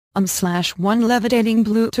OmOne Levitating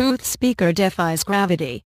Bluetooth speaker defies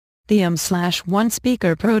gravity. The OmOne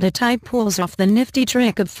speaker prototype pulls off the nifty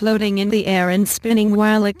trick of floating in the air and spinning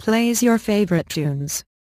while it plays your favorite tunes.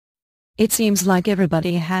 It seems like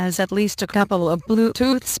everybody has at least a couple of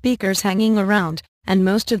Bluetooth speakers hanging around, and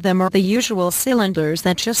most of them are the usual cylinders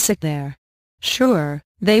that just sit there. Sure,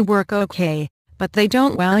 they work okay, but they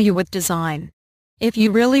don't wow you with design. If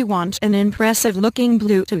you really want an impressive-looking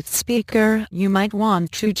Bluetooth speaker, you might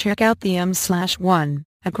want to check out the OmOne,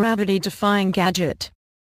 a gravity-defying gadget.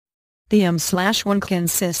 The OmOne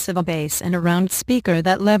consists of a base and a round speaker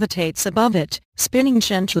that levitates above it, spinning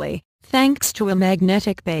gently, thanks to a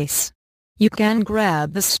magnetic base. You can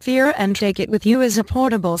grab the sphere and take it with you as a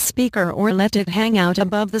portable speaker or let it hang out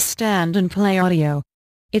above the stand and play audio.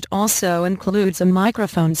 It also includes a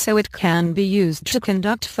microphone so it can be used to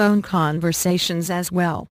conduct phone conversations as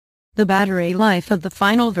well. The battery life of the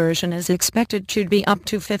final version is expected to be up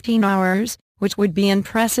to 15 hours, which would be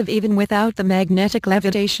impressive even without the magnetic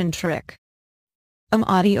levitation trick.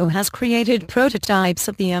 Audio has created prototypes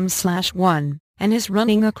of the OmOne, and is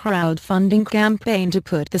running a crowdfunding campaign to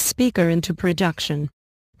put the speaker into production.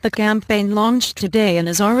 The campaign launched today and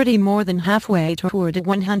is already more than halfway toward a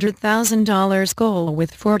 $100,000 goal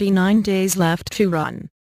with 49 days left to run.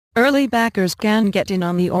 Early backers can get in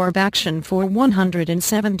on the orb action for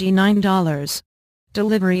 $179.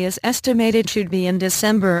 Delivery is estimated to be in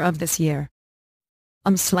December of this year.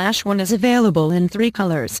 OmOne is available in 3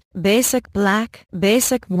 colors, Basic Black,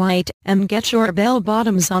 Basic White, and get your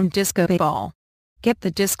bell-bottoms on Disco Ball. Get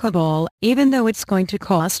the Disco Ball, even though it's going to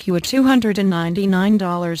cost you a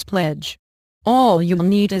 $299 pledge. All you'll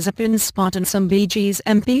need is a pin spot and some Bee Gees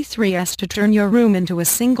MP3s to turn your room into a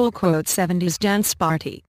single '70s dance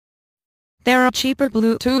party. There are cheaper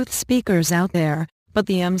Bluetooth speakers out there, but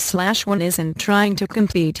the OmOne isn't trying to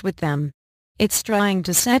compete with them. It's trying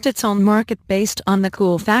to set its own market based on the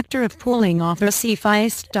cool factor of pulling off a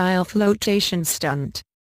sci-fi-style flotation stunt.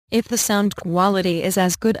 If the sound quality is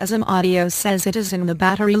as good as audio says it is and the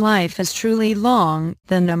battery life is truly long,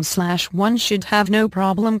 then OmOne should have no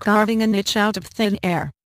problem carving a niche out of thin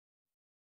air.